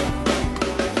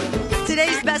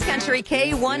Today's Best Country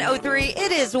K103.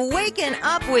 It is Waking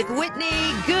Up with Whitney.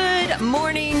 Good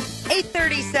morning,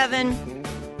 8:37.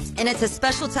 And it's a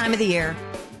special time of the year.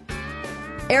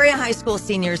 Area high school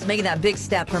seniors making that big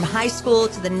step from high school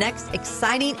to the next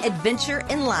exciting adventure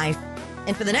in life.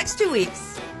 And for the next 2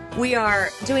 weeks, we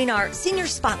are doing our senior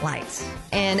spotlight.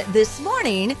 And this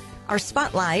morning, our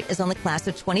spotlight is on the class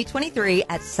of 2023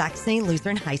 at Saxony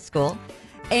Lutheran High School.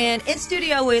 And in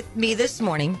studio with me this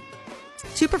morning,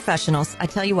 two professionals. I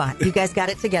tell you what, you guys got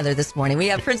it together this morning. We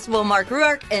have Principal Mark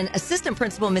Ruark and Assistant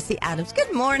Principal Missy Adams.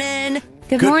 Good morning.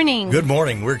 Good morning. Good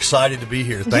morning. We're excited to be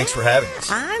here. Thanks for having us.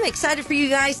 I'm excited for you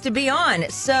guys to be on.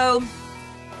 So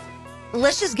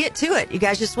let's just get to it. You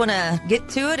guys just want to get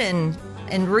to it and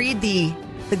read the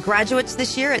graduates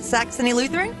this year at Saxony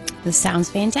Lutheran? This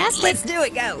sounds fantastic. Let's do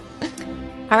it. Go.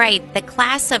 All right. The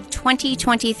class of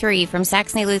 2023 from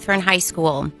Saxony Lutheran High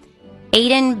School.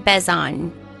 Aiden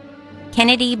Bezon.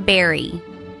 Kennedy Berry.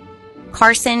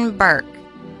 Carson Burke.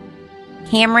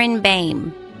 Cameron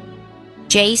Bame.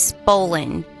 Jace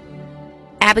Bolin.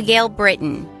 Abigail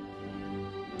Britton.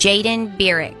 Jaden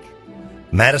Bierick.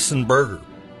 Madison Berger.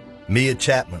 Mia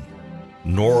Chapman.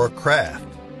 Nora Kraft.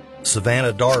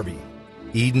 Savannah Darby.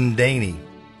 Eden Daney.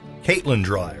 Caitlin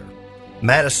Dreyer.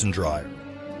 Madison Dreyer.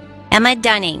 Emma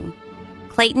Dunning.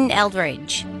 Clayton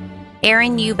Eldridge.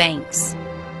 Aaron Eubanks.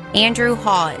 Andrew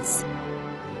Hawes.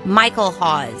 Michael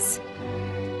Hawes.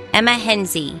 Emma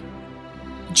Hensey.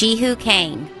 Jihu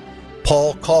Kang.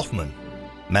 Paul Kaufman.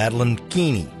 Madeline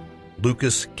Keeney.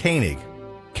 Lucas Koenig.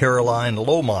 Caroline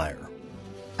Lohmeyer.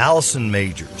 Allison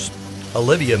Majors.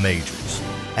 Olivia Majors.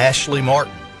 Ashley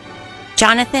Martin.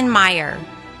 Jonathan Meyer.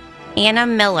 Anna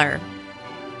Miller.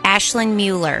 Ashlyn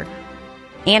Mueller.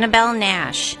 Annabelle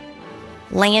Nash.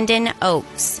 Landon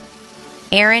Oakes.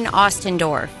 Aaron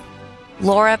Ostendorf.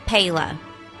 Laura Pala.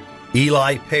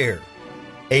 Eli Pear.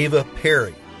 Ava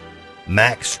Perry.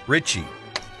 Max Ritchie.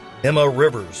 Emma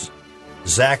Rivers.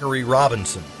 Zachary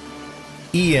Robinson.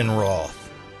 Ian Roth.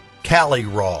 Callie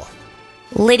Roth.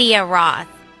 Lydia Roth.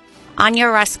 Anya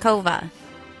Roskova.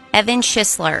 Evan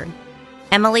Schisler.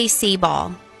 Emily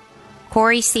Seaball.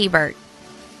 Corey Siebert.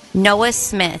 Noah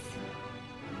Smith.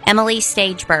 Emily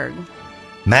Stageberg.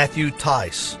 Matthew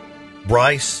Tice.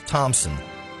 Bryce Thompson.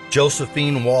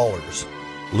 Josephine Wallers.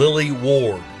 Lily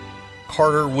Ward.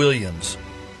 Carter Williams.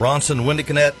 Ronson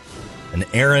Windecanet. And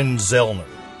Aaron Zellner.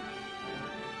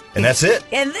 And that's it.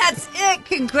 And that's it.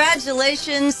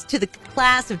 Congratulations to the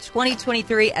class of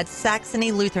 2023 at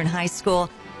Saxony Lutheran High School.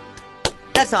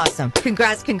 That's awesome.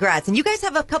 Congrats. And you guys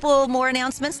have a couple more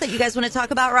announcements that you guys want to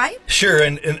talk about, right? Sure,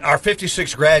 and our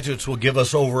 56 graduates will give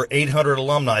us over 800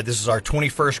 alumni. This is our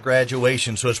 21st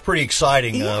graduation, so it's pretty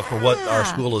exciting for what our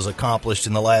school has accomplished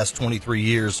in the last 23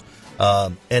 years.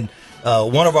 And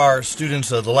one of our students,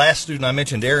 the last student I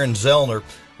mentioned, Aaron Zellner,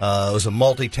 was a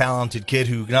multi-talented kid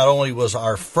who not only was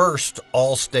our first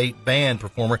all-state band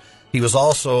performer, he was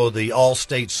also the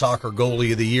all-state soccer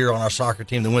goalie of the year on our soccer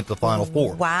team that went to the Final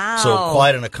Four. Wow. So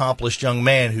quite an accomplished young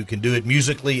man who can do it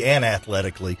musically and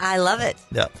athletically. I love it.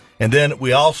 Yeah. And then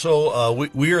we also,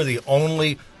 we are the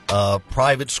only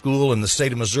private school in the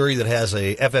state of Missouri that has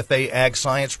a FFA Ag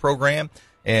Science program.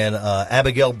 And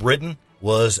Abigail Britton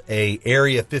was a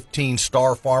Area 15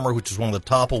 Star Farmer, which is one of the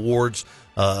top awards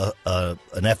an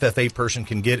FFA person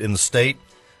can get in the state.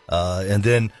 And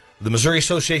then the Missouri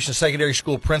Association of Secondary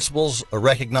School Principals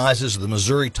recognizes the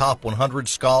Missouri Top 100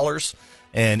 Scholars.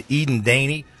 And Eden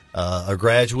Daney, a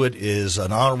graduate, is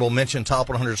an honorable mention Top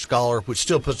 100 Scholar, which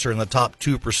still puts her in the top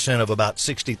 2% of about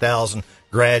 60,000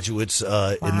 graduates in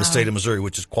the state of Missouri,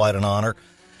 which is quite an honor.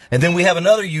 And then we have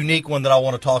another unique one that I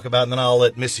want to talk about, and then I'll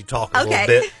let Missy talk a little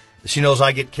bit. She knows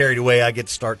I get carried away. I get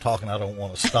to start talking. I don't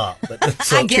want to stop. But,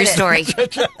 I get True it.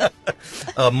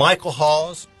 story. Michael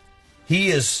Hawes,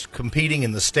 he is competing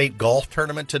in the state golf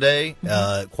tournament today.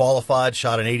 Qualified,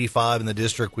 shot an 85 in the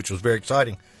district, which was very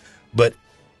exciting. But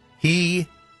he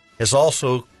has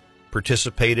also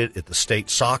participated at the state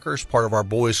soccer as part of our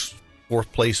boys'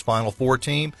 fourth place Final Four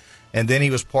team. And then he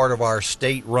was part of our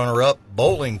state runner-up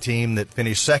bowling team that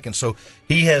finished second. So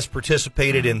he has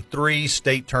participated in 3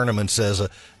 state tournaments as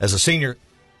a senior.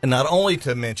 And not only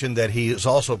to mention that he is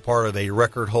also part of a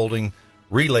record-holding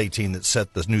relay team that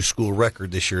set the new school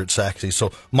record this year at Saxony.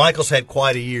 So Michael's had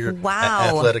quite a year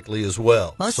athletically as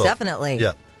well. Most definitely.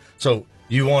 Yeah. So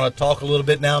you want to talk a little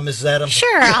bit now, Mrs. Adams?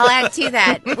 Sure, I'll add to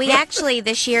that. We actually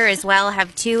this year as well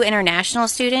have 2 international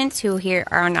students who here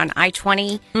are on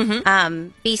I-20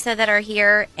 visa that are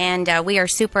here, and we are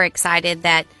super excited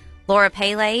that Laura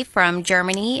Pele from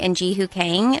Germany and Jihu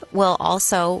Kang will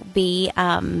also be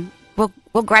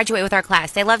will graduate with our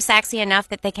class. They love Saxony enough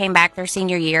that they came back their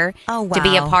senior year to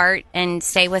be a part and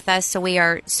stay with us. So we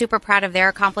are super proud of their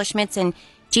accomplishments. And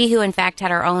Jihu, in fact,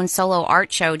 had our own solo art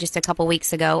show just a couple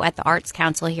weeks ago at the Arts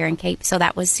Council here in Cape. So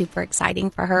that was super exciting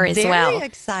for her as well. Very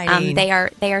exciting. They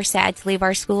are sad to leave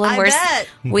our school,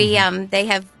 and they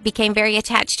have became very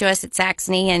attached to us at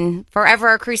Saxony, and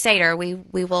forever a Crusader. We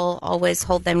will always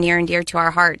hold them near and dear to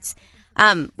our hearts.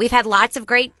 We've had lots of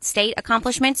great state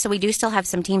accomplishments, so we do still have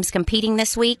some teams competing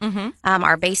this week.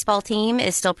 Our baseball team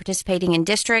is still participating in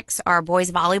districts. Our boys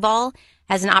volleyball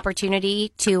has an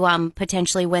opportunity to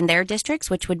potentially win their districts,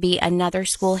 which would be another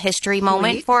school history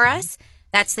moment for us.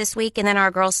 That's this week. And then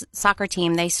our girls soccer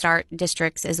team, they start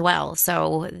districts as well.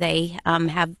 So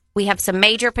we have some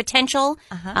major potential.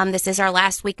 This is our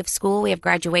last week of school. We have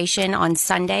graduation on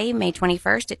Sunday, May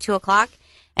 21st at 2:00.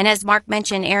 And as Mark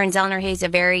mentioned, Aaron Zellner, he's a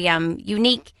very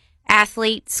unique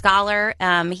athlete, scholar.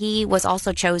 He was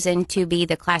also chosen to be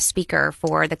the class speaker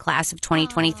for the class of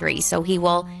 2023. So he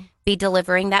will be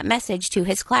delivering that message to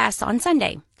his class on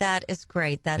Sunday. That is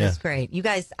great. That is great. You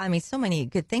guys, I mean, so many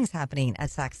good things happening at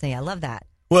Saxony. I love that.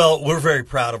 Well, we're very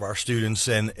proud of our students,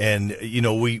 and you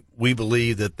know, we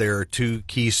believe that there are two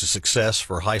keys to success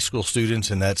for high school students,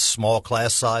 and that's small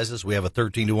class sizes. We have a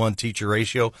 13-to-1 teacher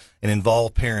ratio, and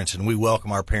involve parents, and we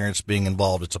welcome our parents being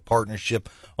involved. It's a partnership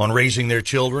on raising their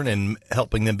children and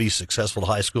helping them be successful at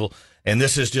high school. And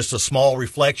this is just a small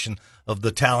reflection of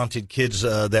the talented kids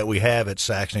that we have at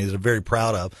Saxony that I'm very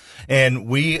proud of. And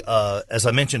we, as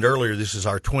I mentioned earlier, this is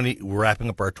we're wrapping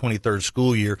up our 23rd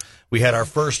school year. We had our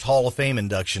first Hall of Fame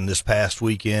induction this past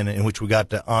weekend, in which we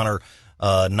got to honor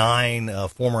 9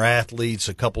 former athletes,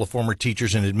 a couple of former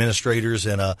teachers and administrators,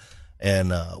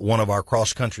 and one of our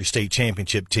cross-country state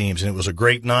championship teams. And it was a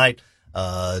great night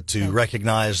to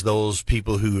recognize those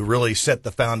people who really set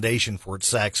the foundation for what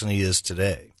Saxony is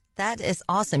today. That is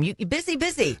awesome. You busy.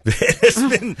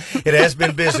 It has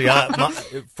been busy.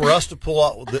 For us to pull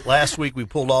off, last week we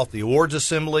pulled off the awards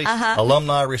assembly,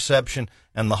 alumni reception,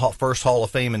 and the first Hall of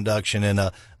Fame induction.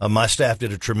 And my staff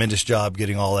did a tremendous job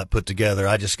getting all that put together.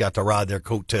 I just got to ride their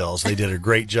coattails. They did a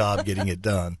great job getting it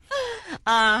done.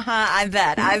 I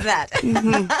bet.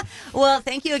 Well,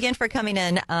 thank you again for coming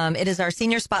in. It is our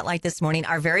senior spotlight this morning,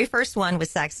 our very first one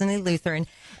with Saxony Lutheran.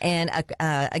 And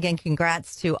again,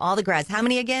 congrats to all the grads. How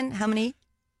many again?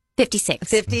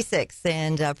 56.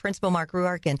 And Principal Mark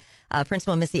Ruark and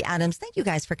Principal Missy Adams, thank you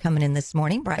guys for coming in this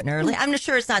morning, bright and early. I'm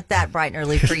sure it's not that bright and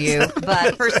early for you,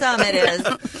 but for some it is.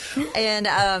 And,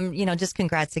 just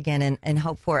congrats again and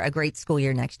hope for a great school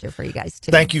year next year for you guys,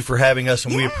 too. Thank you for having us,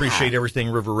 and we appreciate everything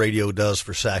River Radio does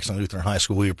for Saxony Lutheran High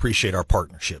School. We appreciate our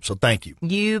partnership, so thank you.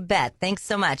 You bet. Thanks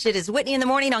so much. It is Whitney in the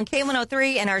Morning on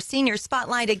K103, and our senior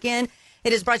spotlight again.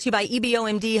 It is brought to you by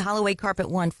EBOMD, Holloway Carpet,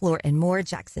 One Floor and More,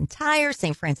 Jackson Tire,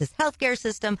 St. Francis Healthcare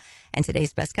System, and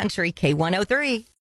today's best country, K103.